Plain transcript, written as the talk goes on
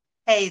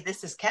Hey,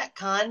 this is Kat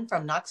Kahn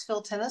from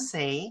Knoxville,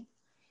 Tennessee,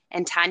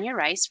 And Tanya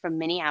Rice from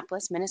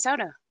Minneapolis,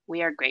 Minnesota.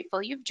 We are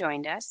grateful you've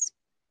joined us.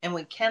 and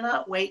we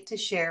cannot wait to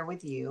share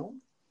with you.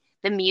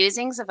 The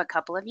musings of a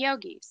couple of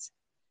yogis.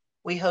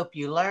 We hope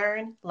you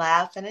learn,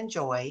 laugh, and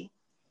enjoy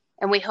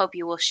And we hope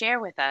you will share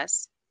with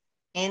us.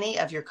 any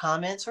of your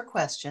comments or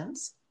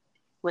questions.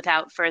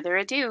 Without further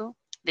ado,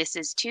 this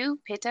is Two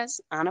Pittas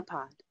on a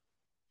Pod.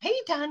 Hey,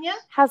 Tanya.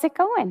 How's it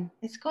going?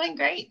 It's going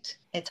great.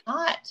 It's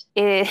hot.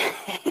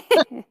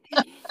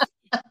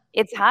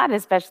 It's hot,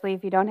 especially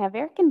if you don't have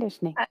air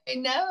conditioning. I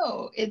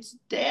know. It's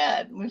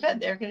dead. We've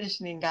had the air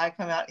conditioning guy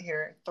come out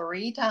here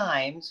 3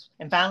 times,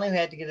 and finally we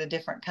had to get a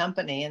different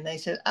company, and they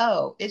said,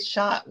 oh, it's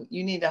shot.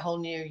 You need a whole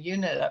new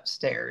unit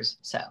upstairs.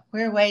 So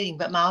we're waiting,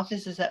 but my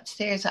office is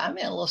upstairs. So I'm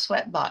in a little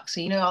sweat box.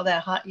 So you know all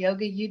that hot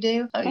yoga you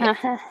do? Oh,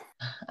 yeah.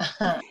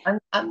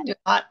 I'm doing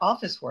hot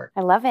office work.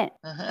 I love it.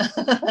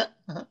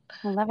 Uh-huh.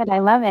 I love it. I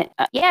love it.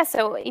 Yeah.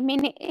 So, I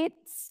mean,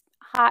 it's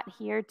hot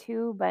here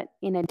too, but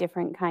in a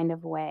different kind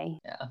of way.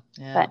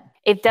 Yeah. But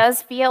it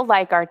does feel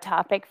like our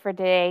topic for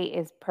today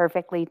is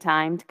perfectly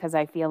timed because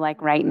I feel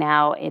like right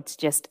now it's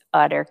just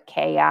utter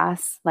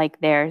chaos. Like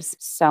there's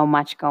so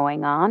much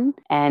going on.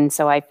 And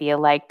so I feel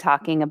like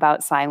talking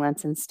about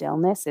silence and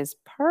stillness is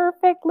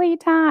perfectly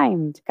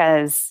timed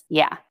because,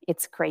 yeah,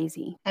 it's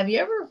crazy. Have you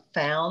ever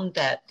found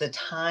that the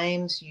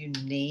times you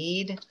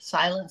need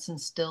silence and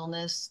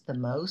stillness the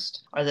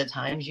most are the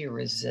times you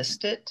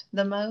resist it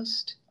the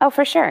most? Oh,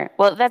 for sure.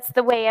 Well, that's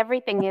the way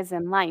everything is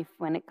in life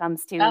when it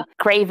comes to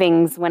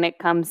cravings, when it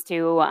comes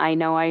to, I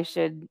know I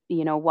should,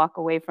 walk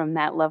away from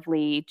that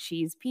lovely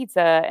cheese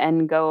pizza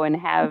and go and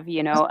have,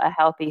 a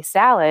healthy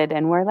salad.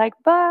 And we're like,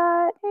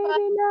 but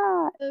maybe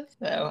not.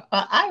 So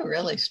I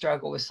really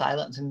struggle with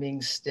silence and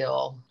being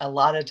still a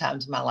lot of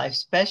times in my life,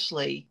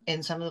 especially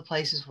in some of the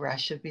places where I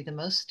should be the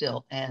most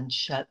still and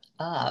shut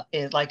up,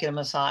 like in a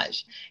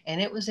massage.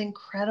 And it was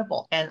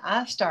incredible. And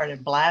I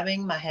started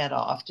blabbing my head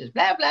off, just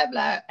blah, blah,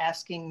 blah,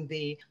 asking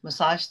the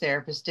massage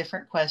therapist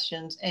different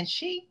questions. And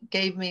she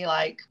gave me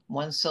like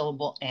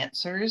 1-syllable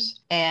answers.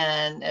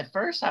 And at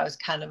first I was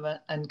kind of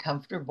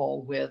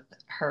uncomfortable with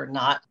her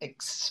not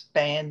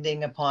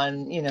expanding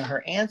upon,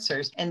 her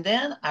answers. And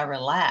then I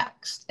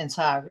relaxed. And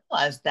so I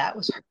realized that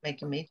was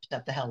making me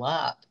shut the hell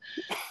up.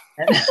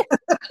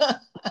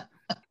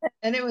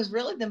 And it was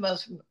really the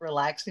most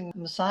relaxing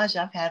massage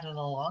I've had in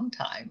a long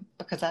time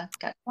because I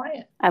got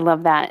quiet. I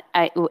love that.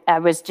 I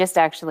was just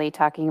actually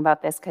talking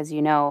about this because,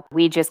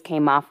 we just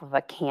came off of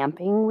a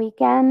camping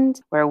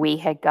weekend where we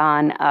had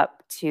gone up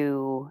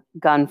to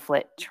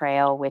Gunflint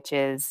Trail, which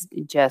is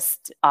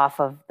just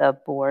off of the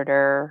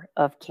border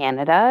of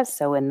Canada,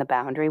 so in the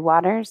Boundary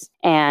Waters.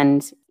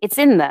 And it's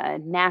in the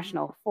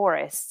national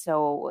forest,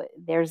 so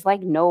there's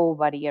like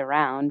nobody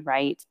around,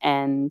 right?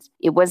 And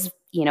it was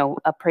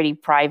a pretty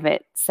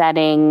private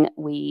setting.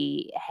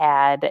 We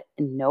had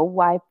no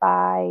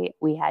Wi-Fi.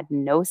 We had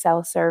no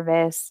cell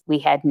service. We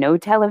had no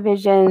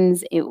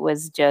televisions. It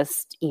was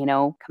just,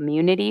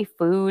 community,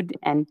 food,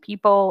 and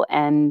people.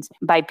 And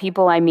by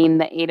people, I mean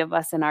the 8 of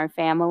us in our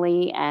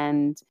family.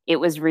 And it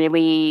was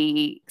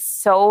really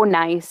so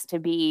nice to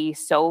be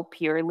so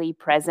purely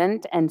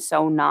present and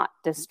so not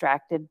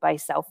distracted by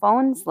cell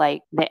phones.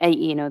 Like,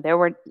 there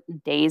were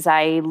days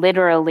I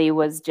literally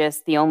was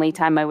just the only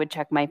time I would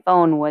check my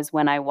phone was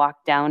when I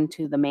walked down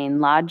to the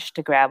main lodge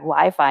to grab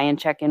Wi-Fi and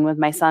check in with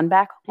my son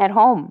back at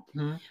home.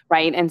 Mm-hmm.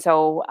 Right. And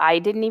so I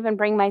didn't even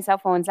bring my cell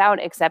phones out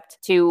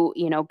except to,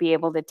 be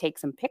able to take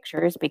some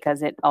pictures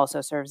because it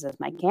also serves as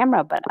my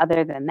camera. But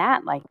other than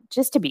that, like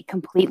just to be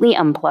completely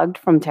unplugged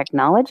from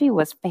technology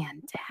was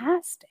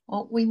fantastic.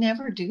 Well, we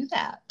never do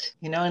that,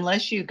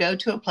 unless you go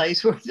to a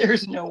place where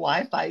there's no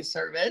Wi-Fi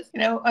service.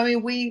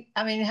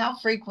 How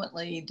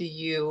frequently do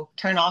you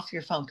turn off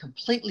your phone,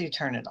 completely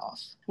turn it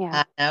off?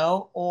 Yeah.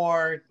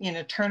 Or,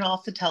 turn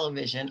off the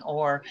television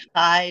or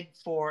decide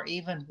for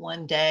even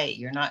one day,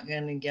 you're not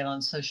going to get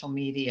on social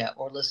media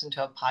or listen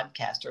to a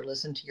podcast or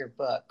listen to your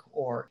book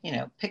or,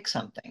 pick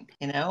something,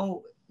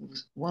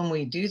 When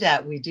we do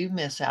that, we do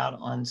miss out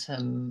on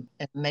some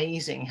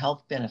amazing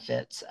health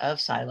benefits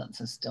of silence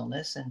and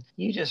stillness. And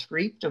you just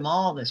reaped them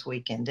all this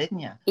weekend, didn't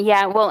you?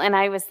 Yeah. Well, and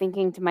I was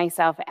thinking to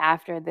myself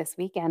after this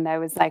weekend, I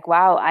was like,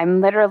 wow,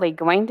 I'm literally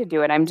going to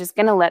do it. I'm just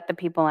going to let the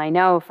people I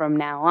know from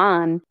now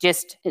on,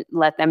 just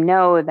let them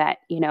know that,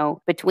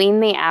 between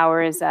the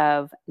hours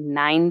of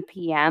 9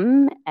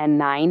 p.m. and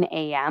 9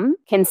 a.m.,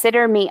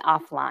 consider me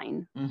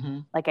offline. Mm-hmm.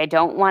 Like, I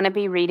don't want to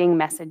be reading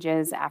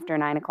messages after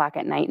 9 o'clock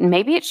at night. And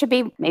maybe it should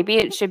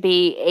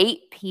be 8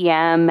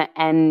 p.m.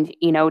 and,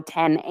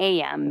 10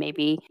 a.m.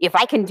 Maybe if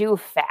I can do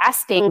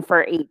fasting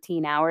for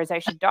 18 hours, I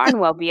should darn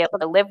well be able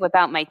to live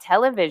without my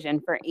television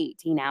for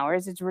 18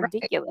 hours. It's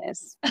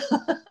ridiculous.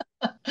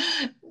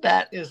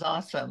 That is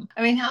awesome.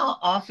 I mean, how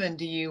often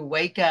do you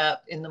wake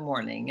up in the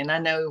morning? And I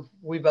know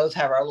we both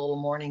have our little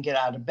morning get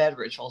out of bed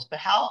rituals, but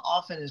how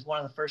often is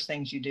one of the first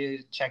things you do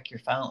to check your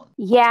phone?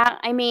 Yeah,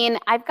 I mean,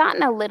 I've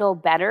gotten a little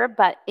better,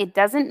 but it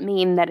doesn't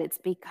mean that it's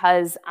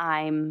because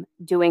I'm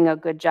doing a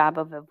good job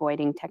of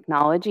avoiding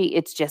technology.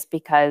 It's just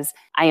because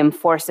I am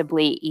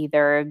forcibly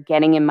either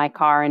getting in my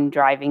car and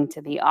driving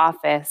to the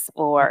office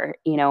or,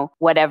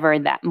 whatever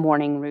that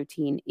morning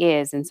routine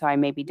is. And so I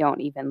maybe don't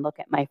even look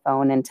at my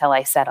phone until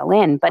I settle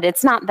in. But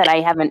it's not that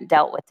I haven't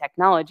dealt with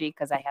technology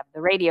because I have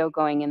the radio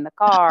going in the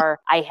car.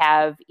 I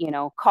have,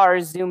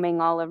 cars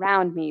zooming all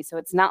around me. So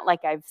it's not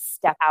like I've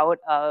stepped out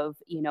of,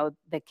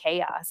 the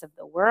chaos of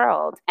the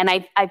world. And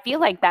I feel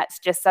like that's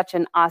just such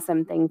an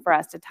awesome thing for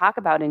us to talk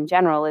about in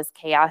general is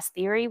chaos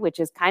theory, which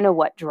is kind of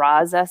what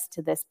draws us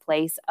to this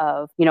place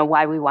of,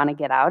 why we want to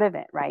get out of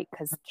it, right?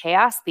 Because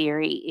chaos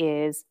theory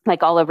is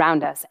like all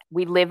around us.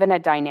 We live in a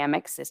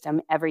dynamic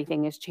system.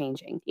 Everything is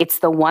changing. It's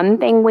the one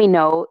thing we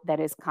know that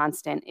is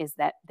constant is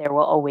that there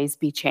will always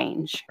be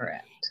change.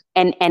 Correct.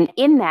 And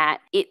in that,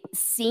 it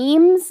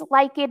seems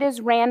like it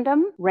is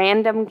random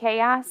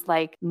chaos.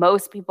 Like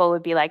most people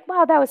would be like,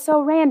 wow, that was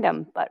so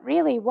random. But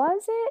really,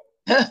 was it?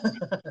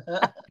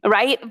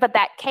 Right? But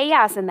that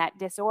chaos and that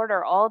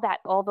disorder, all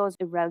those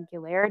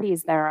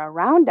irregularities that are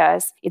around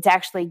us, it's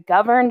actually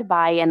governed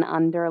by an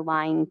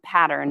underlying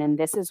pattern. And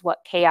this is what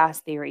chaos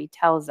theory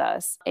tells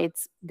us.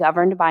 It's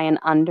governed by an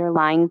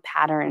underlying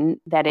pattern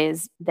that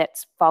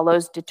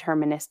follows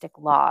deterministic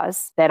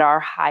laws that are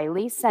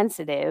highly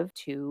sensitive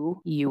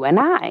to you and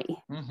I.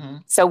 Mm-hmm.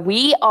 So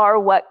we are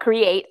what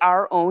create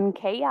our own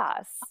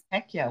chaos.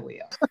 Heck yeah,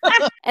 we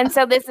are. And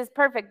so this is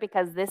perfect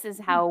because this is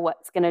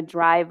what's going to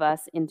drive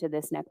us into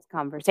this next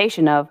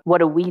conversation of what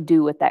do we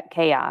do with that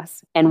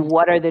chaos and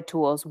what are the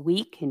tools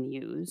we can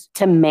use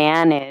to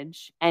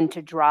manage and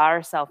to draw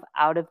ourselves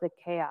out of the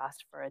chaos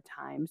for a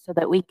time so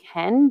that we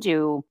can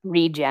do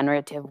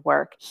regenerative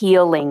work,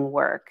 healing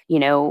work,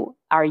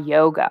 our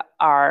yoga,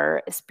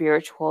 our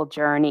spiritual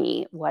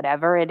journey,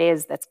 whatever it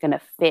is that's going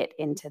to fit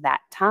into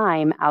that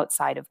time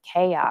outside of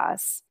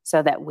chaos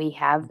so that we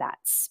have that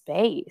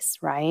space,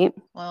 right?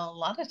 Well, a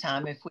lot of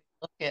time, if we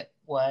look at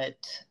what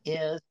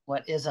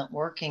isn't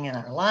working in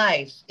our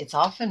life, it's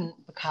often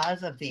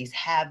because of these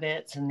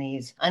habits and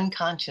these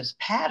unconscious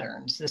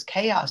patterns, this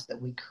chaos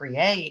that we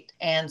create.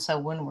 And so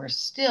when we're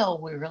still,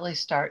 we really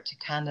start to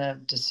kind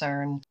of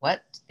discern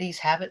what these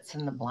habits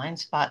and the blind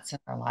spots in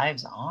our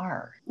lives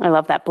are. I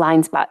love that,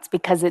 blind spots,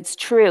 because it's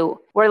true.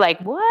 We're like,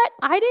 what?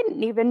 I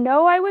didn't even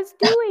know I was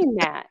doing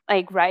that.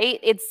 Like, right?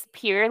 It's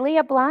purely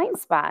a blind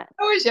spot.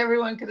 I wish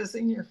everyone could have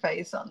seen your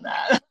face on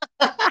that.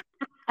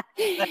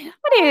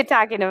 What are you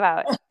talking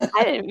about?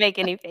 I didn't make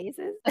any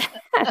faces.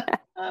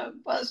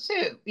 Well, it's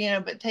true,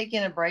 but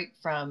taking a break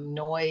from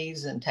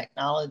noise and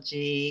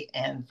technology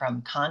and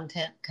from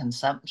content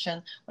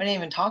consumption, we haven't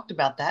even talked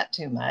about that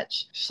too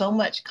much. So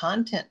much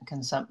content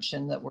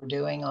consumption that we're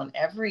doing on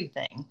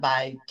everything.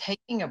 By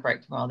taking a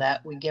break from all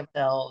that, we give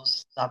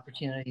ourselves the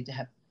opportunity to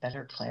have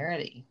better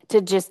clarity.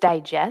 To just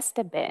digest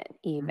a bit,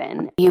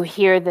 even. You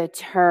hear the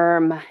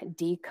term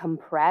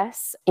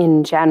decompress.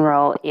 In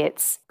general,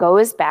 it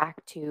goes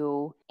back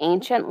to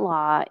ancient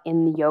law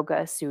in the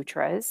Yoga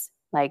Sutras.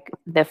 Like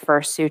the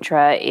first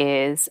sutra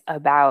is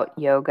about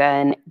yoga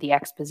and the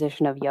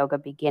exposition of yoga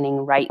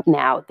beginning right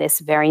now, this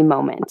very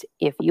moment.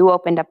 If you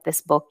opened up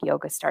this book,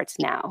 yoga starts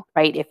now,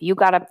 right? If you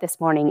got up this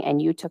morning and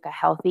you took a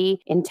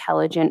healthy,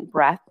 intelligent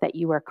breath that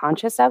you were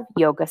conscious of,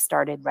 yoga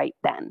started right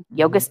then.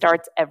 Yoga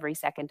starts every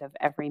second of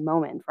every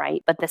moment,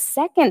 right? But the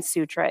second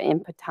sutra in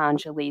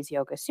Patanjali's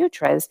Yoga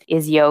Sutras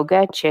is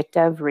Yoga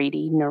Chitta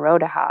Vritti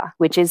Nirodha,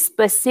 which is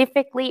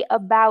specifically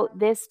about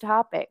this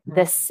topic,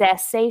 the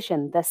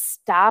cessation, the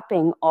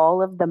stopping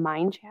all of the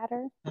mind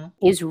chatter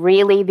is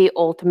really the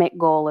ultimate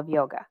goal of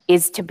yoga,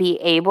 is to be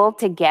able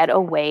to get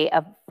away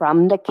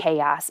from the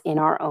chaos in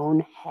our own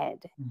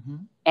head.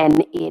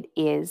 And it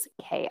is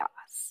chaos.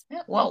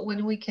 Yeah, well,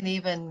 when we can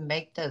even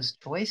make those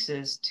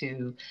choices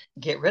to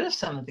get rid of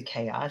some of the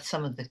chaos,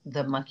 some of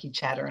the monkey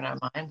chatter in our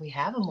mind, we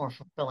have a more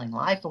fulfilling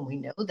life, and we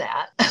know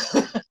that.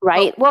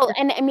 Right. Well,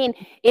 and I mean,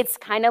 it's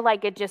kind of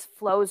like it just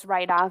flows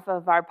right off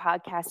of our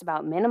podcast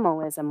about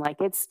minimalism.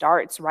 Like it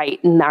starts right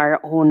in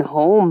our own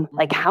home.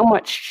 Like how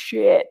much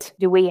shit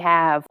do we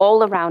have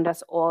all around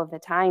us all the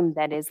time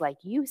that is, like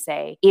you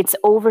say, it's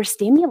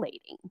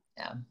overstimulating.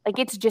 Yeah. Like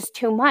it's just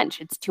too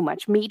much. It's too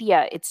much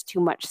media. It's too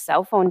much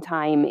cell phone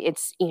time.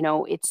 It's,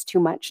 it's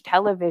too much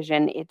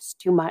television. It's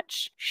too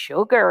much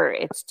sugar.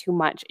 It's too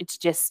much. It's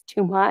just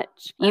too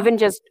much. Even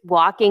just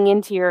walking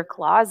into your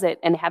closet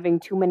and having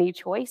too many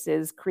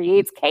choices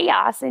creates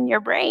chaos in your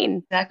brain.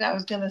 In fact, I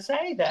was going to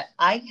say that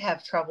I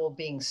have trouble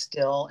being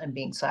still and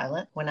being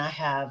silent when I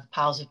have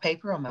piles of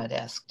paper on my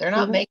desk. They're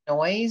not making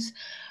noise,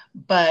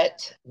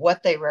 but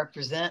what they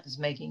represent is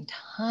making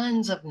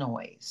tons of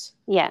noise.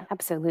 Yeah,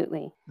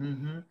 absolutely.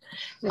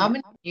 How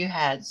many of you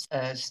had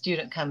a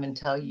student come and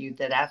tell you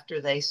that after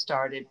they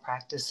started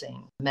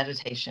practicing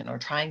meditation or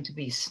trying to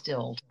be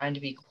still, trying to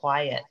be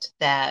quiet,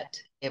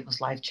 that it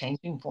was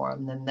life-changing for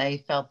them. Then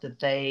they felt that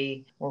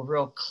they were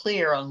real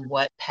clear on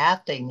what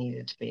path they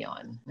needed to be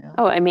on.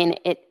 Oh, I mean,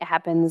 it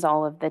happens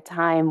all of the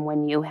time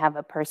when you have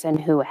a person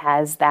who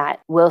has that,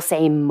 we'll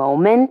say,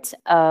 moment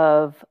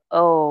of,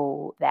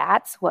 oh,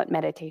 that's what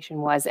meditation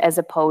was, as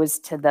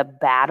opposed to the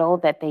battle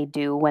that they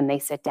do when they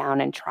sit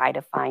down and try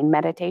to find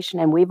meditation.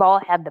 And we've all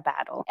had the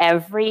battle.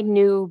 Every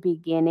new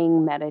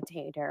beginning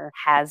meditator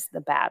has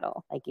the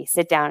battle. Like you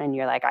sit down and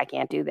you're like, I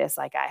can't do this.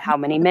 Like, how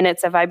many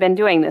minutes have I been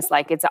doing this?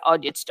 Like it's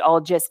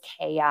all just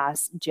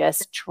chaos,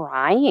 just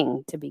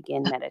trying to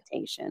begin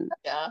meditation.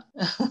 Yeah.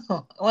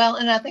 Well,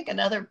 and I think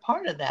another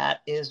part of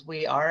that is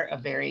we are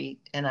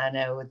and I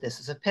know this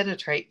is a Pitta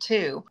trait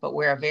too, but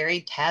we're a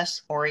very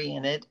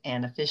task-oriented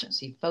and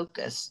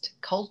efficiency-focused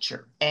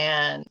culture.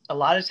 And a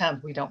lot of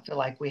times we don't feel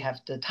like we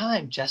have the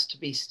time just to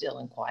be still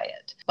and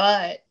quiet.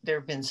 But there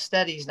have been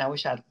studies, and I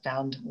wish I'd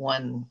found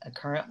a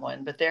current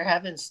one, but there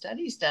have been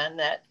studies done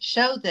that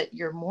show that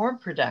you're more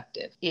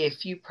productive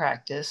if you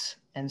practice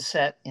and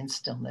sit in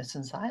stillness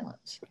and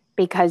silence.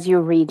 Because you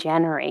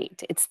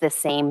regenerate. It's the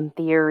same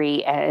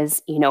theory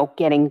as,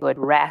 getting good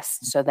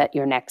rest so that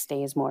your next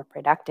day is more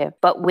productive.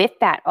 But with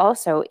that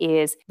also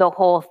is the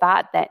whole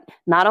thought that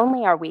not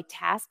only are we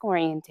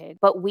task-oriented,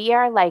 but we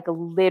are like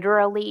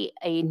literally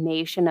a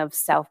nation of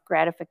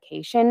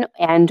self-gratification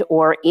and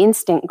or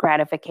instant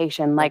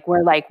gratification. Like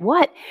we're like,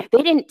 what?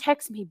 They didn't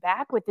text me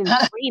back within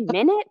 3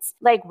 minutes?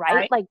 Like,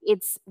 right? Like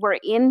we're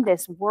in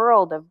this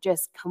world of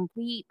just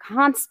complete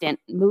constant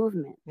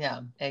movement.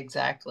 Yeah,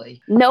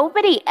 exactly.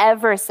 Nobody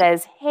ever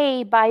says,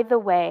 hey, by the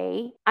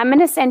way, I'm going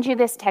to send you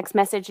this text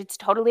message. It's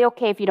totally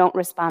okay if you don't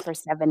respond for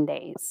 7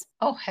 days.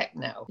 Oh, heck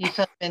no. You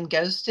felt been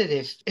ghosted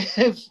if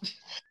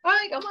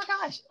like, oh my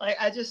gosh. Like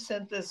I just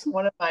sent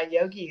one of my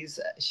yogis,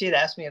 she had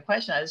asked me a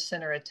question. I just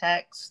sent her a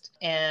text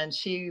and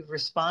she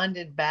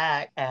responded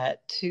back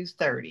at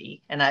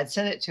 2:30 and I'd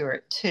sent it to her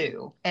at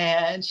 2.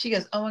 And she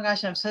goes, oh my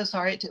gosh, I'm so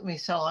sorry. It took me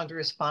so long to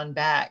respond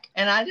back.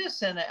 And I just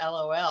sent an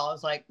LOL. I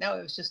was like, no,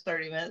 it was just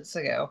 30 minutes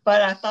ago.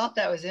 But I thought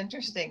that was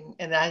interesting.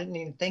 And I didn't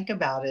even think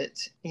about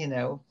it,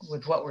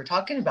 with what we're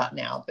talking about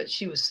now. But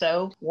she was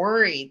so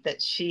worried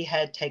that she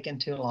had taken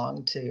too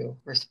long to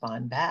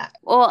respond back.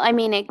 Well, I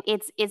mean,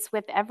 it's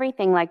with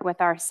everything, like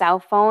with our cell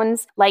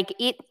phones, like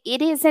it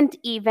isn't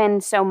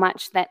even so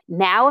much that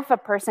now if a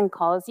person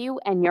calls you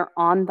and you're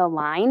on the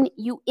line,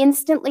 you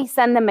instantly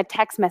send them a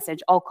text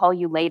message, I'll call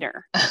you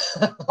later.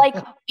 Like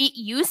it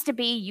used to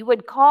be you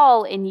would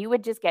call and you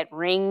would just get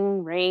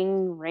ring,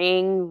 ring,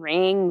 ring,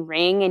 ring,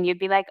 ring. And you'd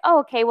be like, oh,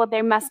 okay, well,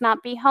 they must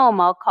not be home.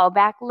 I'll call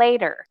back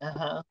later.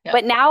 Yep.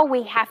 But now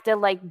we have to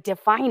like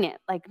define it.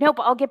 Like, nope,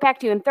 I'll get back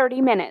to you in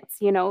 30 minutes.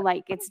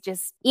 Like it's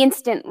just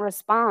instant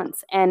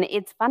response. And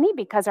it's funny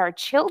because our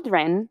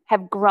children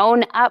have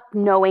grown up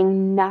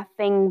knowing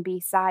nothing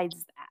besides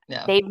that.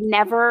 Yeah.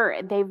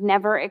 They've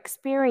never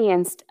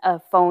experienced a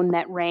phone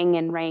that rang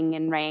and rang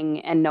and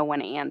rang and no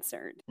one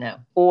answered. No.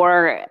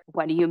 Or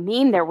what do you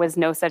mean there was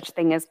no such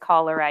thing as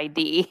caller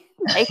ID?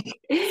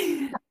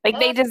 Like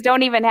they just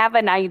don't even have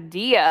an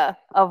idea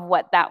of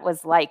what that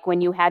was like when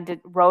you had to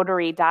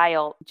rotary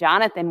dial.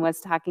 Jonathan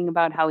was talking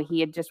about how he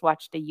had just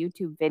watched a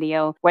YouTube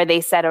video where they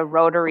set a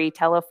rotary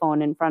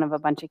telephone in front of a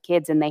bunch of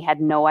kids and they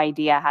had no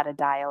idea how to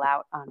dial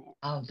out on it.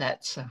 Oh,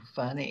 that's so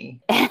funny.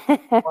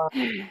 Well,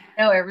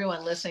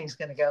 everyone listening is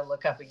going to go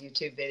look up a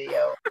YouTube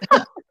video.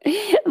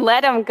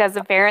 Let them, because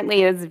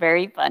apparently it's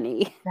very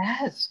funny.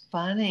 That's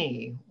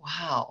funny.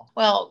 Wow.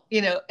 Well,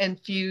 and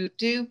if you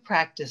do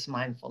practice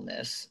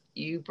mindfulness,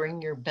 you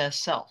bring your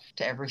best self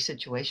to every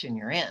situation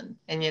you're in.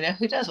 And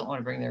who doesn't want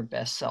to bring their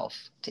best self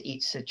to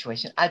each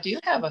situation? I do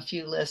have a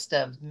few lists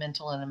of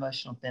mental and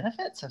emotional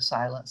benefits of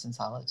silence and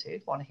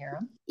solitude. Want to hear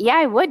them? Yeah,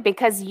 I would,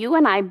 because you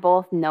and I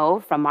both know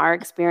from our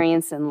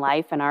experience in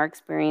life and our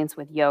experience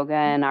with yoga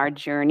and our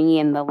journey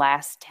in the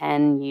last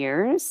 10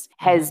 years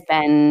has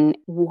been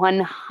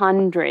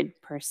 100%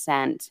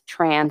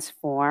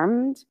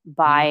 transformed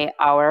by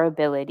our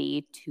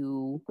ability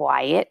to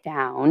quiet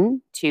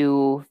down,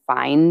 to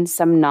find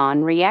some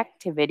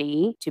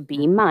non-reactivity, to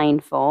be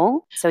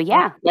mindful. So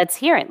yeah, let's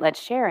hear it.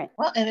 Let's share it.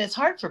 Well, and it's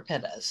hard for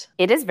Pittas.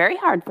 It is very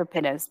hard for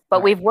Pittas,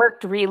 but we've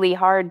worked really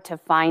hard to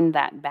find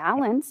that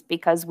balance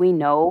because we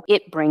know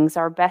it brings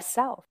our best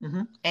self.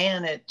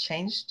 And it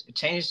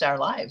changed our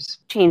lives.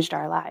 Changed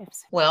our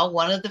lives. Well,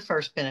 one of the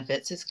first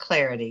benefits is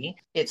clarity.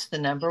 It's the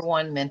number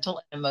one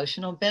mental and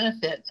emotional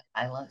benefit of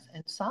silence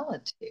and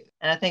solitude.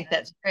 And I think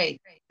that's great.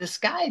 This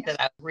guy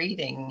that I was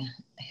reading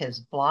his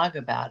blog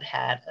about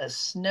had a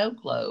snow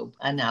globe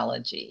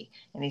analogy.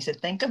 And he said,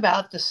 think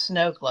about the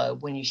snow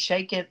globe. When you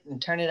shake it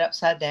and turn it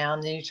upside down,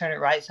 then you turn it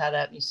right side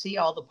up, you see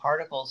all the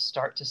particles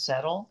start to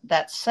settle.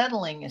 That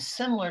settling is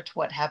similar to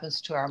what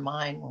happens to our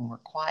mind when we're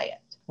quiet.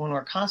 When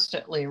we're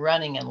constantly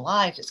running in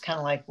life, it's kind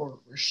of like we're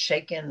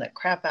shaking the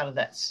crap out of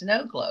that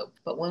snow globe.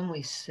 But when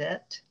we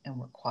sit and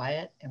we're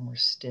quiet and we're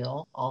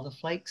still, all the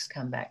flakes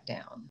come back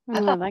down.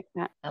 I I thought like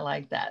that. I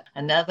like that.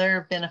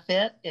 Another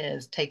benefit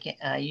is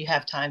you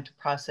have time to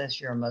process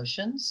your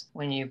emotions.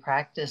 When you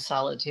practice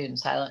solitude and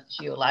silence,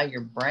 you allow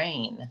your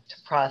brain to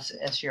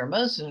process your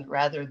emotions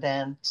rather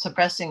than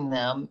suppressing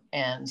them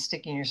and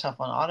sticking yourself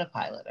on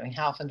autopilot. I mean,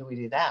 how often do we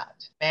do that?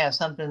 You may have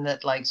something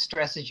that like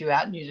stresses you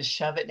out and you just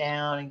shove it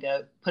down and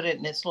go put it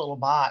in its little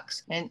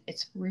box. And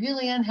it's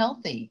really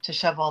unhealthy to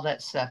shove all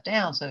that stuff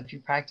down. So if you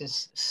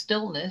practice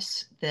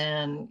stillness,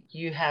 then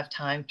you have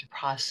time to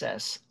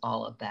process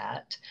all of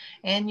that,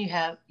 and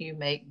you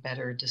make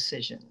better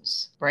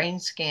decisions. Brain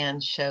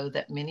scans show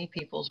that many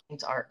people's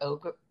brains are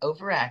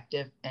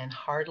overactive and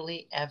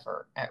hardly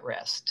ever at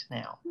rest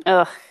now.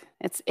 Ugh,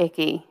 it's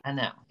icky. I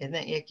know, isn't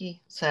it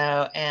icky?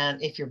 So,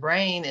 and if your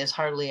brain is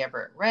hardly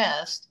ever at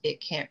rest, it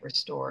can't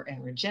restore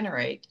and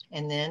regenerate,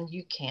 and then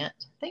you can't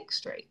think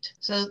straight.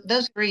 So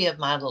those 3 of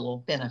my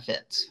little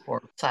benefits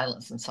for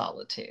silence and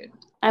solitude.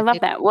 I love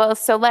that. Well,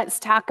 so let's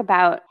talk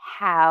about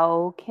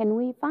how can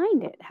we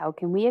find it? How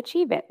can we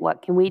achieve it?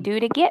 What can we do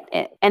to get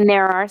it? And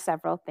there are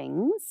several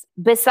things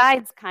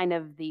besides kind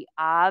of the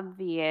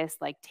obvious,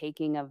 like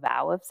taking a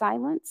vow of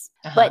silence.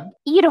 But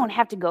you don't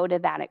have to go to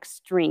that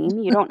extreme.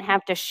 You don't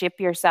have to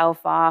ship yourself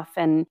off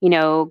and,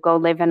 go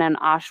live in an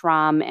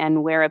ashram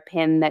and wear a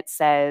pin that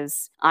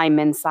says, I'm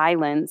in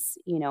silence.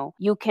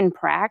 You can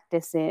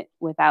practice it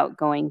without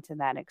going to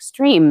that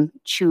extreme.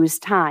 Choose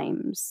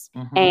times.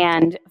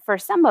 And for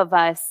some of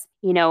us,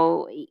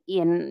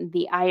 in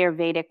the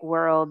Ayurvedic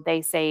world,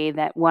 they say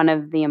that one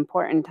of the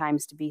important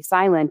times to be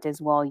silent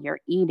is while you're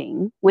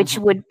eating, which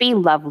would be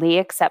lovely,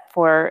 except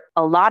for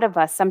a lot of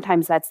us,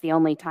 sometimes that's the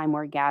only time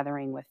we're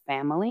gathering with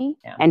family.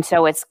 Yeah. And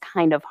so it's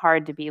kind of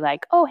hard to be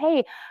like, oh,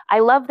 hey, I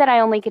love that I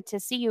only get to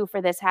see you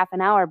for this half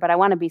an hour, but I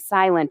want to be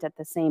silent at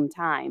the same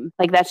time.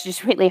 Like that's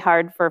just really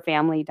hard for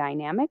family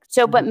dynamics.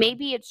 So, but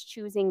maybe it's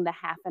choosing the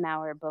half an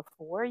hour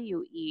before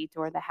you eat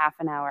or the half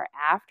an hour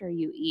after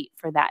you eat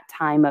for that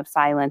time of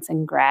silence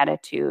and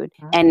gratitude,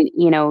 and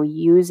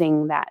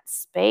using that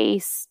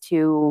space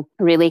to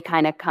really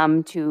kind of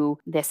come to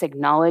this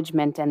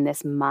acknowledgement and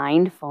this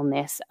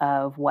mindfulness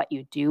of what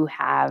you do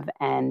have.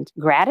 And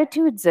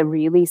gratitude's a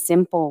really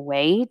simple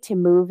way to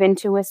move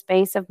into a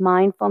space of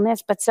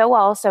mindfulness, but so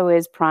also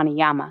is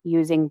pranayama,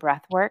 using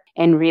breath work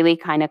and really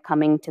kind of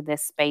coming to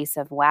this space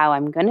of, wow,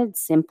 I'm going to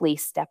simply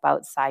step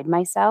outside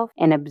myself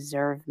and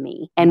observe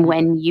me. And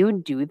when you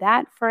do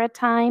that for a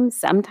time,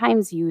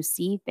 sometimes you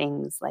see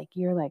things like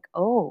you're like,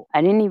 oh,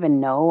 I didn't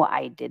even know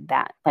I did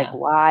that. Like,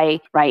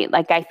 why? Right.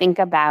 Like I think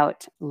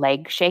about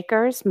leg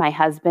shakers. My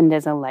husband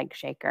is a leg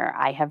shaker.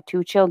 I have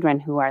 2 children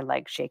who are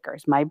leg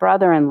shakers. My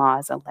brother-in-law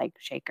is a leg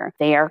shaker.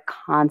 They are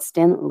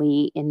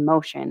constantly in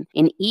motion.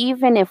 And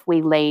even if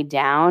we lay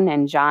down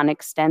and John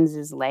extends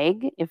his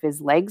leg, if his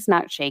leg's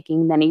not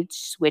shaking, then he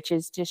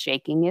switches to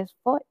shaking his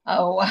foot.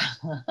 Oh,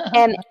 wow.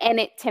 And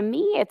it, to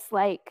me, it's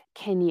like,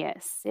 can you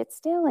sit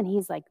still? And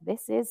he's like,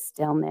 this is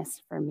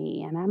stillness for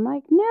me. And I'm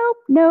like,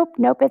 nope,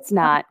 it's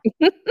not.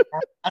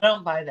 I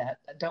don't buy that.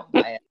 I don't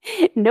buy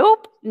it.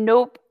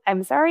 Nope.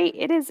 I'm sorry.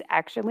 It is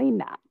actually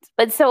not.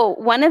 But so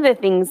one of the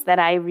things that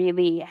I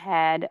really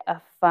had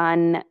a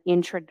fun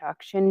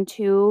introduction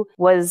to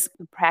was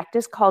a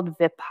practice called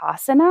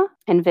Vipassana.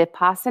 And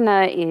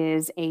Vipassana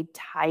is a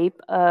type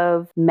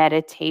of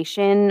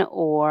meditation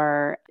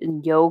or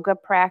yoga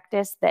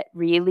practice that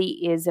really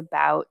is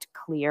about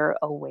clear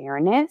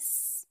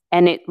awareness.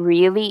 And it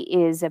really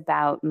is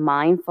about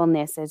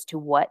mindfulness as to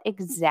what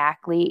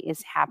exactly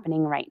is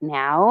happening right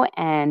now.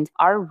 And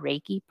our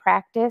Reiki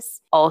practice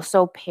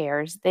also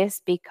pairs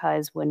this,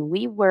 because when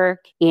we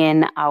work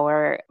in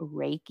our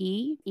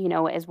Reiki,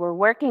 as we're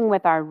working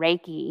with our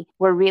Reiki,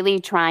 we're really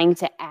trying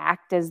to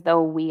act as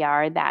though we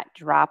are that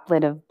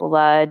droplet of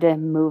blood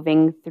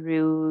moving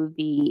through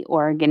the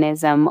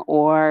organism,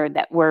 or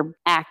that we're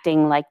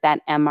acting like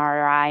that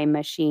MRI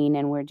machine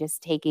and we're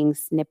just taking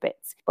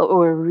snippets. But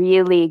we're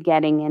really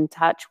getting in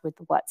touch with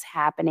what's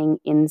happening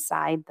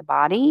inside the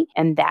body.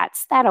 And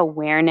that's that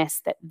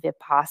awareness that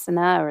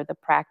Vipassana, or the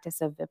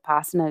practice of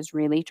Vipassana, is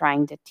really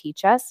trying to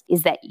teach us,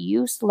 is that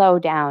you slow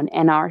down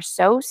and are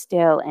so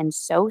still and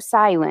so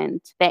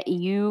silent that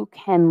you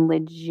can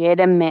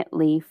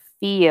legitimately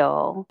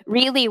feel.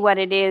 Really what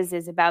it is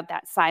about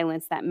that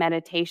silence, that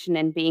meditation,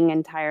 and being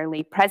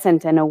entirely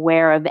present and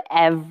aware of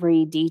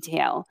every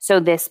detail. So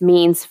this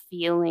means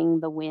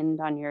feeling the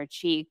wind on your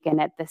cheek, and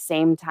at the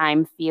same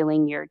time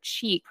feeling your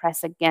cheek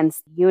press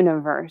against the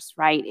universe,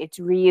 right? It's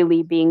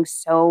really being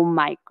so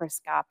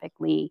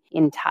microscopically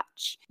in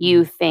touch.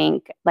 You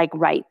think like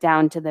right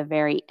down to the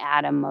very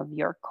atom of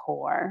your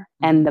core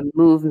and the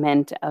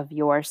movement of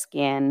your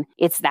skin.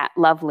 It's that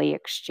lovely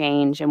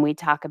exchange. And we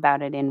talk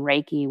about it in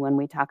Reiki when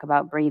we talk about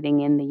about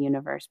breathing in the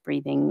universe,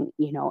 breathing,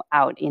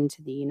 out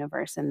into the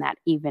universe, and that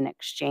even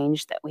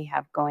exchange that we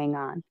have going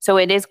on. So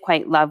it is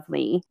quite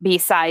lovely.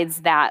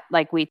 Besides that,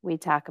 like we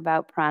talk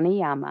about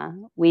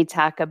pranayama, we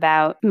talk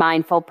about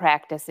mindful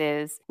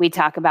practices, we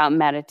talk about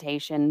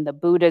meditation, the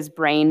Buddha's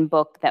Brain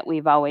book that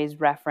we've always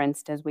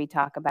referenced as we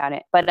talk about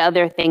it. But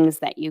other things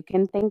that you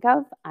can think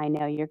of, I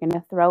know you're going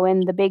to throw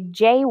in the big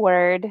J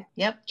word.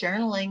 Yep,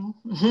 journaling.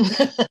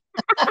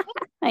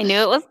 I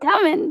knew it was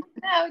coming.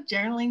 No,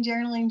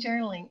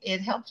 journaling. It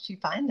helps you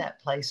find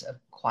that place of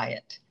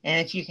quiet.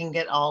 And if you can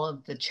get all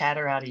of the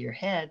chatter out of your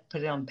head,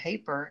 put it on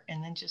paper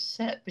and then just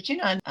sit. But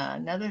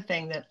another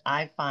thing that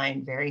I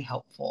find very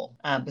helpful,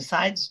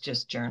 besides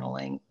just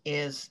journaling,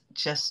 is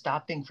just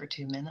stopping for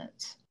 2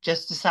 minutes.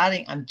 Just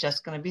deciding I'm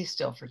just going to be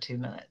still for 2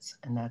 minutes,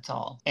 and that's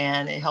all.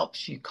 And it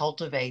helps you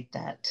cultivate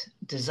that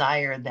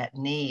desire, that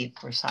need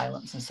for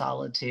silence and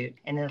solitude,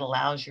 and it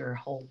allows your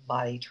whole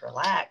body to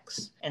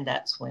relax, and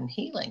that's when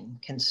healing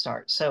can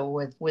start. So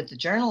with the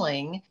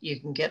journaling, you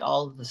can get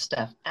all of the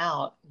stuff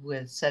out.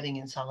 With sitting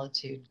in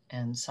solitude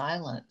and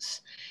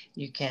silence,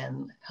 you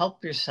can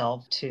help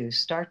yourself to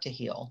start to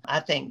heal.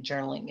 I think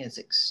journaling is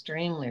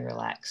extremely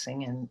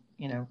relaxing, and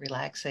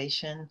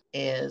relaxation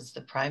is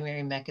the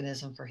primary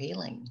mechanism for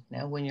healing.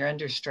 When you're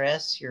under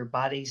stress, your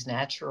body's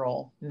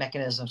natural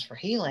mechanisms for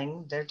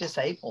healing, they're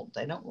disabled.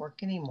 They don't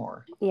work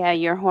anymore. Yeah,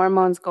 your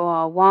hormones go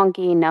all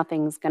wonky.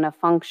 Nothing's going to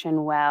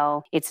function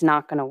well. It's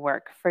not going to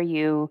work for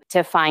you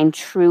to find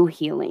true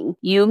healing.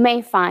 You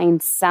may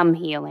find some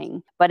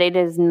healing, but it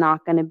is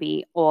not going to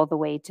be all the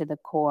way to the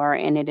core,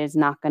 and it is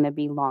not going to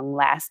be long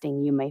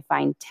lasting. You may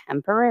find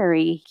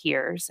temporary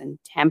cures and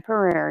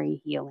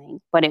temporary healing,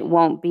 but it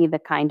won't be the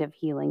kind of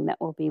healing that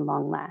will be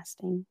long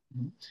lasting.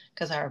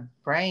 Because our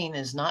brain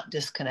is not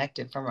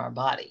disconnected from our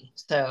body.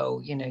 So,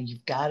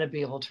 you've got to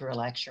be able to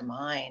relax your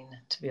mind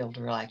to be able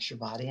to relax your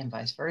body, and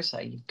vice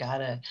versa. You got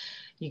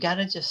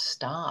to just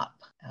stop.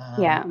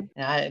 And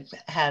I've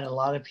had a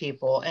lot of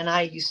people, and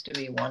I used to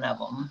be one of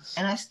them.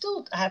 And I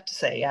have to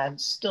say, I'm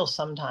still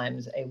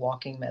sometimes a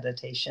walking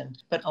meditation,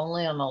 but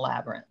only on the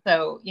labyrinth.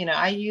 So,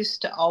 I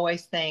used to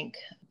always think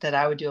that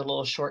I would do a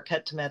little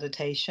shortcut to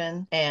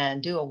meditation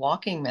and do a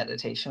walking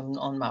meditation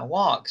on my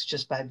walks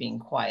just by being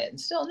quiet.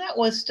 And that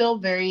was still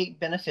very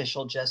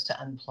beneficial, just to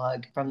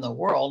unplug from the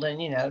world and,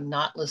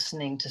 not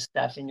listening to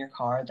stuff in your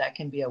car. That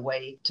can be a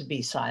way to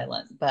be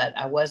silent, but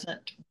I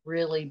wasn't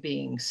really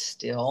being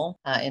still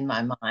in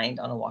my mind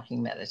on a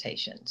walking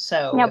meditation.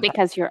 So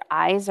because your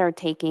eyes are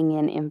taking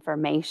in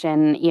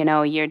information,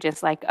 you're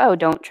just like, oh,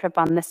 don't trip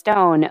on the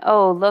stone.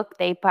 Oh, look,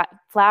 they put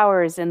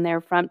flowers in their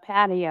front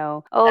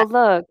patio. Oh,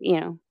 look,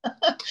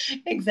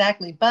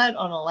 Exactly. But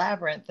on a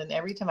labyrinth, and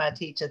every time I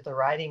teach at the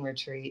writing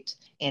retreat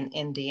in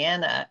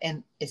Indiana,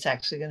 and it's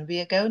actually going to be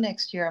a go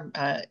next year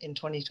in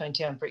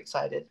 2022, I'm pretty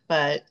excited.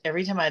 But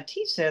every time I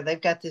teach there, they've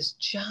got this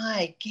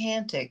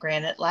gigantic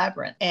granite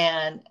labyrinth,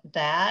 and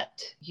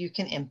that you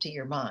can empty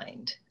your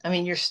mind. I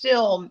mean, you're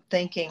still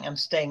thinking I'm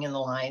staying in the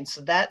line.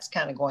 So that's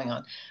kind of going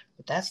on.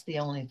 But that's the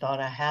only thought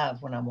I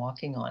have when I'm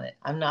walking on it.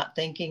 I'm not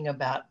thinking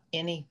about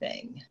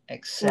anything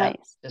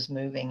except just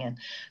moving. And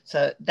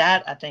so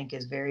that, I think,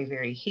 is very,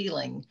 very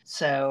healing.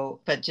 So,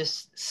 but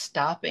just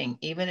stopping,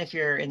 even if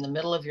you're in the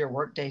middle of your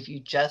workday, if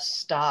you just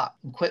stop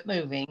and quit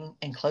moving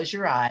and close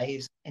your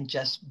eyes and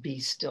just be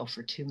still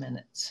for 2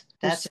 minutes,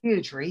 that's a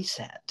huge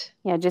reset.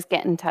 Yeah, just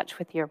get in touch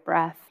with your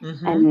breath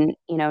and,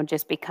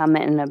 just become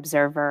an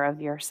observer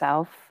of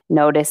yourself,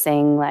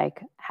 noticing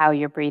like how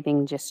your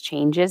breathing just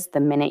changes the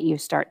minute you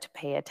start to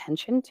pay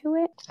attention to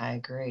it. I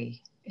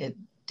agree. It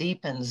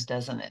deepens,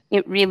 doesn't it?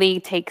 It really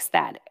takes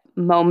that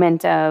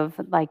moment of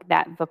like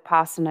that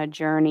Vipassana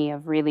journey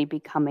of really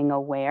becoming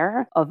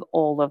aware of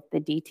all of the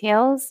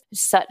details,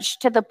 such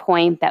to the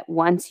point that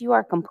once you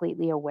are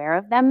completely aware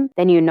of them,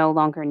 then you no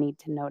longer need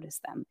to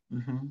notice them.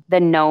 The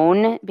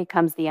known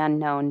becomes the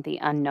unknown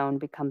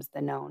becomes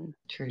the known.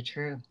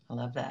 True. I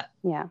love that.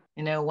 Yeah.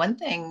 One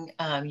thing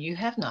you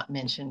have not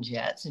mentioned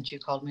yet, since you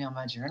called me on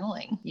my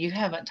journaling, you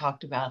haven't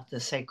talked about the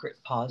sacred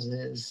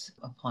pauses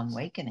upon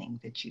wakening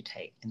that you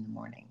take in the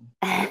morning.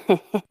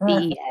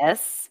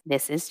 Yes,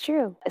 this is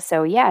true.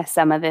 So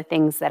some of the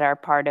things that are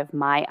part of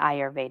my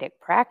Ayurvedic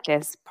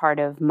practice, part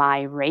of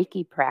my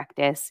Reiki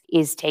practice,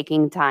 is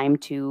taking time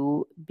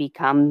to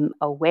become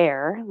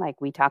aware, like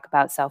we talk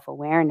about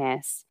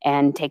self-awareness,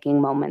 and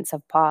taking moments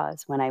of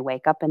pause. When I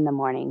wake up in the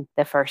morning,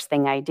 the first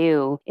thing I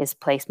do is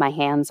place my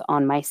hands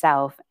on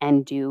myself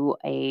and do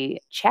a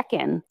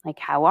check-in. Like,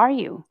 how are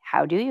you?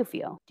 How do you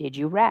feel? Did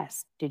you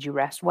rest? Did you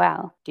rest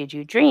well? Did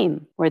you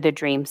dream? Were the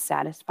dreams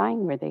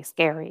satisfying? Were they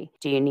scary?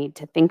 Do you need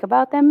to think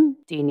about them?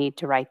 Do you need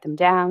to write them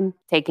down?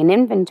 Take an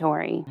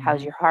inventory.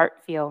 How's your heart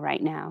feel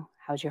right now?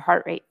 How's your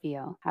heart rate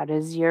feel? How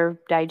does your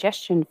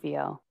digestion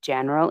feel?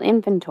 General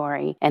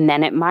inventory. And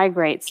then it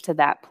migrates to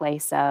that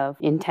place of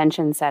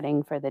intention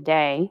setting for the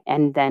day,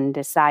 and then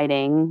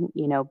deciding,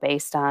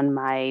 based on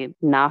my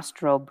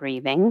nostril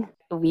breathing,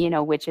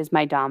 which is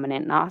my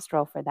dominant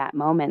nostril for that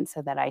moment,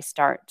 so that I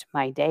start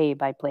my day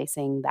by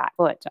placing that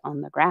foot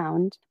on the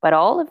ground. But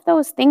all of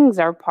those things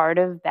are part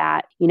of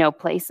that,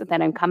 place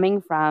that I'm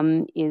coming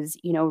from is,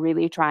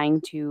 really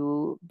trying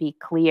to be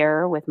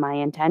clear with my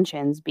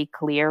intentions, be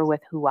clear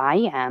with who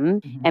I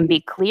am, and be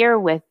clear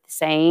with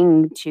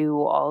saying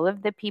to all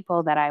of the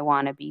people that I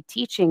want to be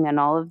teaching and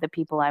all of the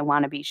people I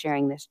want to be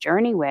sharing this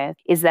journey with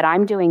is that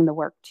I'm doing the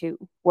work too.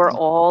 We're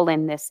all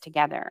in this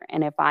together.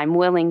 And if I'm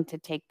willing to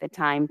take the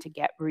time to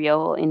get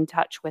real in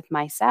touch with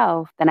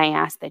myself, then I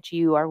ask that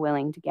you are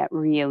willing to get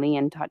really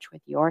in touch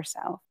with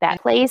yourself.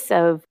 That place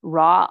of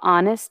raw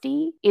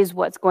honesty is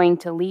what's going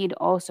to lead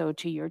also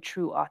to your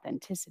true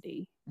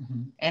authenticity.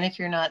 And if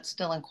you're not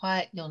still and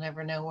quiet, you'll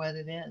never know what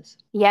it is.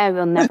 Yeah,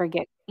 you'll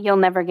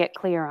never get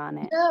clear on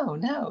it.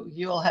 No,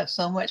 you'll have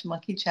so much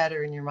monkey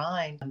chatter in your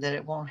mind that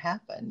it won't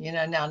happen.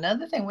 Now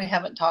another thing we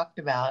haven't talked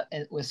about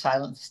with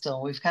silence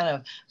still, we've kind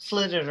of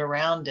flitted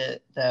around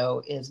it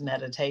though, is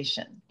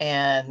meditation.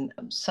 And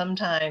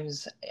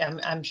sometimes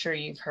I'm sure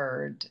you've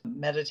heard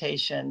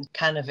meditation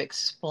kind of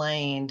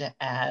explained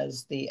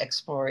as the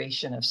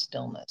exploration of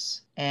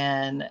stillness.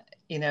 And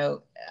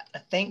I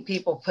think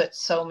people put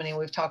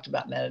we've talked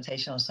about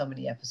meditation on so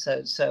many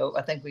episodes. So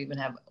I think we even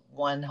have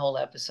one whole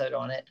episode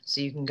on it.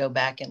 So you can go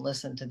back and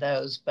listen to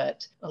those.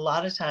 But a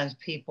lot of times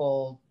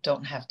people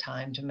don't have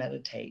time to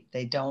meditate.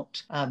 They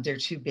don't, they're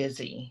too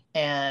busy.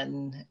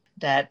 And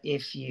that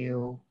if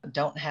you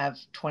don't have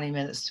 20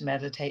 minutes to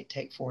meditate,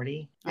 take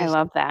 40. I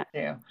love that.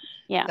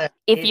 Yeah. So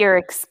if your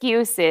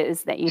excuse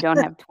is that you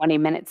don't have 20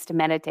 minutes to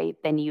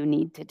meditate, then you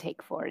need to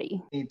take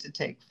 40.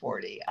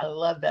 I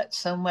love that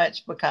so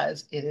much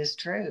because it is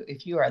true.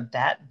 If you are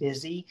that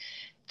busy,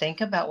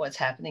 think about what's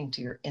happening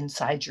to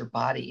inside your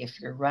body.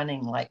 If you're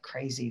running like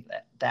crazy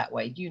that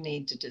way, you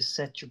need to just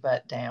sit your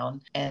butt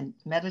down and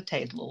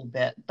meditate a little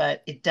bit.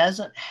 But it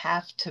doesn't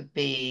have to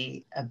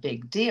be a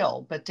big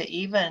deal. But to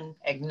even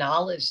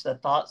acknowledge the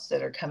thoughts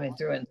that are coming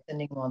through and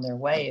sending them on their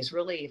way is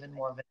really even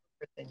more of an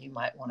effort than you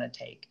might want to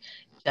take.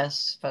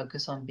 Just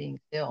focus on being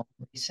still,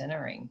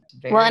 recentering.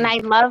 Well, and I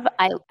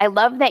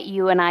love that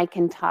you and I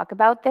can talk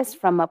about this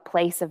from a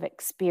place of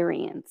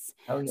experience.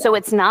 Oh, yeah. So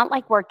it's not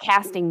like we're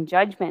casting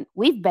judgment.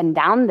 We've been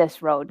down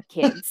this road,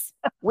 kids.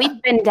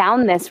 We've been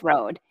down this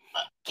road.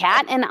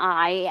 Kat and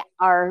I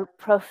are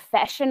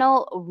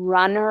professional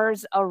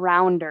runners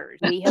arounders.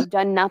 We have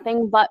done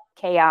nothing but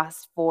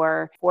chaos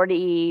for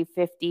 40,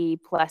 50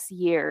 plus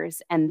years.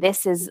 And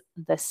this is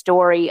the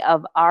story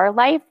of our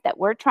life that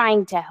we're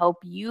trying to help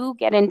you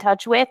get in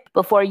touch with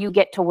before you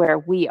get to where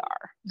we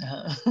are.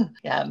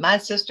 Yeah, my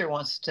sister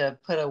wants to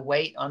put a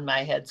weight on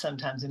my head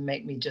sometimes and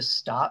make me just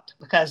stop,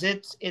 because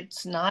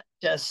it's not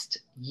just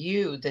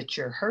you that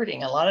you're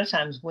hurting. A lot of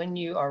times when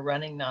you are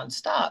running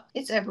nonstop,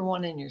 it's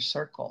everyone in your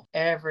circle,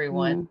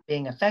 everyone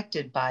being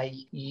affected by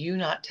you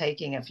not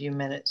taking a few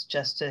minutes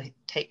just to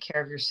take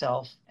care of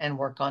yourself and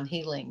work on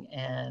healing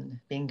and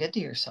being good to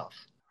yourself.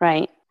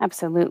 Right.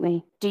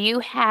 Absolutely. Do you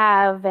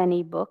have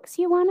any books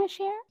you want to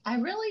share? I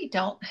really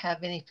don't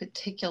have any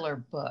particular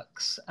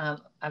books.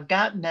 I've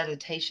got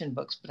meditation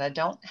books, but I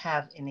don't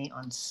have any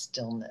on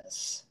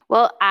stillness.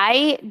 Well,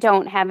 I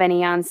don't have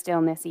any on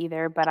stillness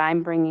either, but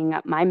I'm bringing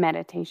up my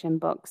meditation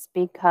books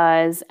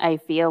because I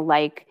feel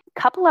like a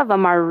couple of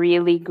them are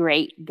really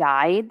great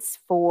guides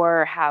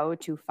for how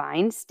to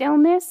find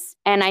stillness.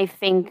 And I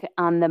think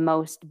on the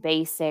most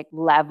basic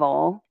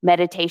level,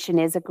 meditation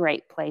is a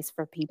great place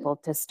for people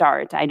to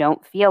start. I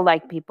don't feel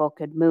like people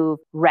could move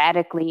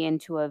radically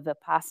into a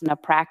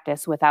Vipassana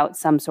practice without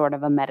some sort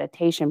of a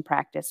meditation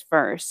practice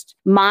first.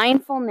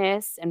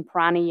 Mindfulness and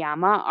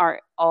pranayama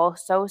are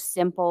also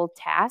simple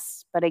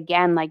tasks. But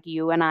again, like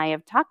you and I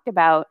have talked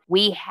about,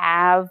 we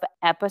have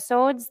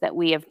episodes that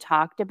we have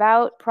talked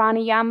about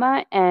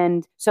pranayama.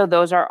 And so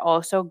those are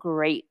also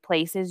great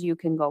places you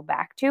can go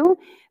back to.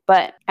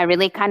 But I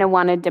really kind of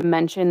wanted to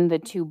mention the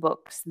two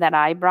books that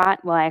I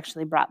brought. Well, I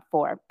actually brought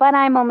 4, but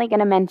I'm only going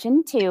to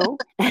mention 2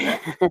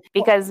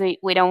 because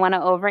we don't want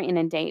to over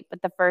inundate.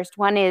 But the first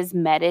one is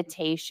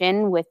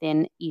Meditation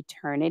Within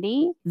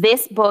Eternity.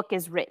 This book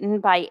is written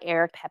by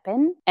Eric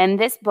Pepin. And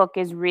this book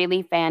is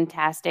really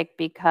fantastic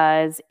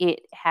because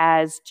it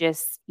has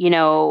just,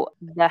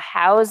 the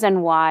hows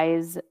and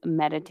whys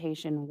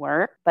meditation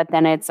work. But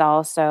then it's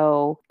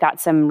also got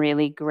some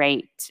really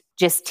great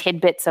just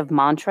tidbits of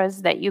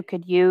mantras that you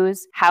could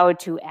use, how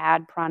to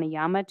add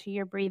pranayama to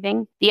your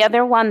breathing. The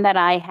other one that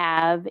I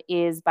have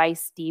is by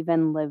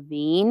Stephen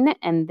Levine,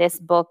 and this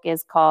book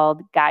is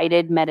called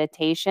Guided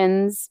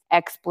Meditations,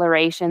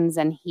 Explorations,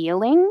 and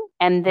Healing.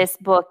 And this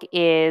book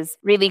is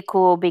really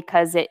cool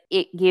because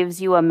it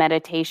gives you a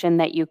meditation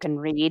that you can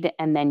read,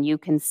 and then you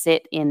can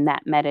sit in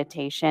that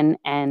meditation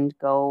and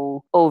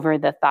go over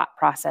the thought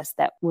process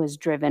that was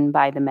driven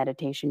by the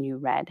meditation you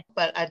read.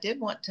 But I did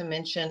want to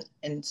mention,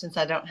 and since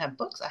I don't have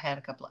books, I had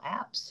a couple of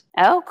apps.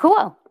 Oh,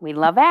 cool. We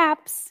love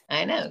apps.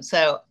 I know.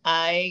 So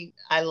I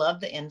love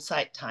the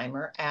Insight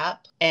Timer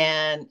app.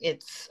 And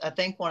I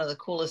think one of the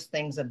coolest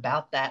things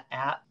about that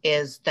app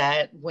is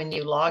that when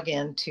you log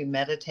in to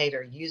meditate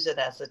or use it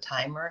as a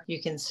timer,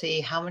 you can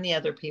see how many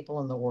other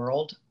people in the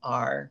world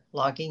are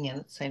logging in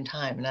at the same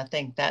time. And I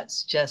think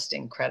that's just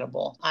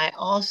incredible. I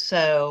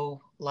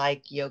also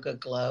like Yoga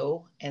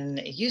Glow, and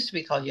it used to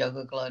be called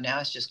Yoga Glow. Now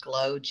it's just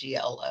Glow,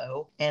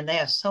 GLO. And they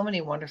have so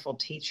many wonderful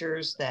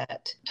teachers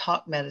that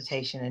talk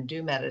meditation and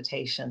do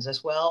meditations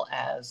as well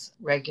as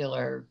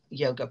regular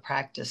yoga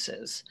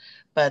practices.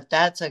 But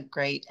that's a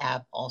great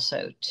app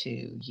also to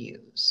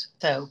use.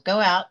 So go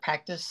out,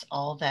 practice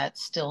all that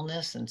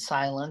stillness and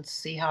silence,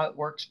 see how it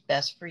works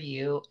best for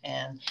you,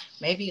 and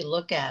maybe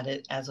look at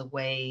it as a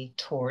way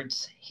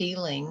towards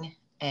healing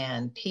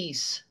and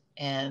peace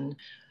and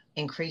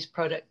increased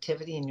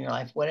productivity in your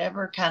life.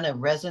 Whatever kind of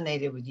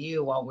resonated with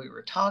you while we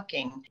were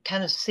talking,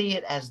 kind of see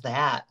it as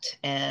that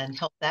and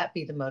help that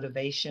be the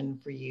motivation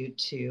for you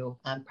to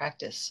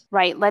practice.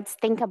 Right. Let's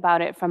think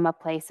about it from a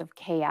place of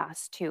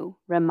chaos too,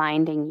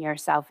 reminding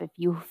yourself if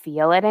you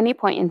feel at any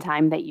point in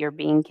time that you're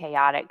being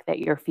chaotic, that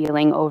you're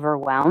feeling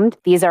overwhelmed,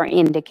 these are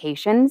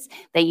indications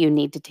that you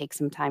need to take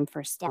some time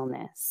for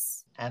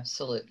stillness.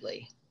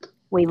 Absolutely.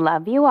 We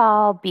love you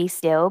all. Be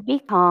still, be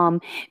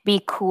calm,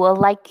 be cool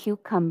like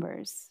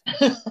cucumbers.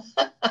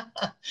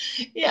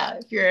 Yeah,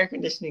 if your air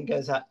conditioning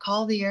goes out,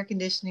 call the air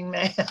conditioning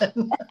man.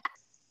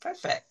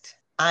 Perfect.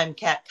 I'm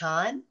Kat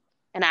Kahn.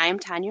 And I am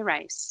Tanya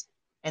Rice.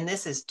 And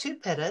this is Two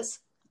Pittas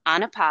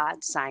on a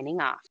Pod signing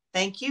off.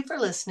 Thank you for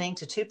listening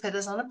to Two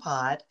Pittas on a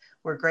Pod.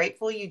 We're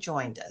grateful you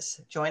joined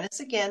us. Join us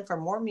again for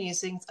more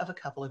musings of a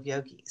couple of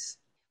yogis.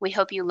 We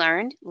hope you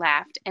learned,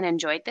 laughed, and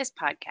enjoyed this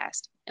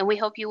podcast, and we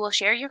hope you will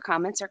share your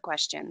comments or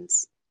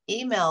questions.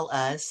 Email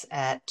us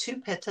at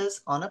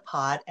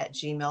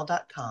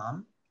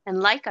twopittasonapod@gmail.com. And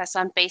like us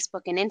on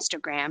Facebook and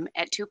Instagram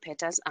at Two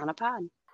Pittas on a Pod.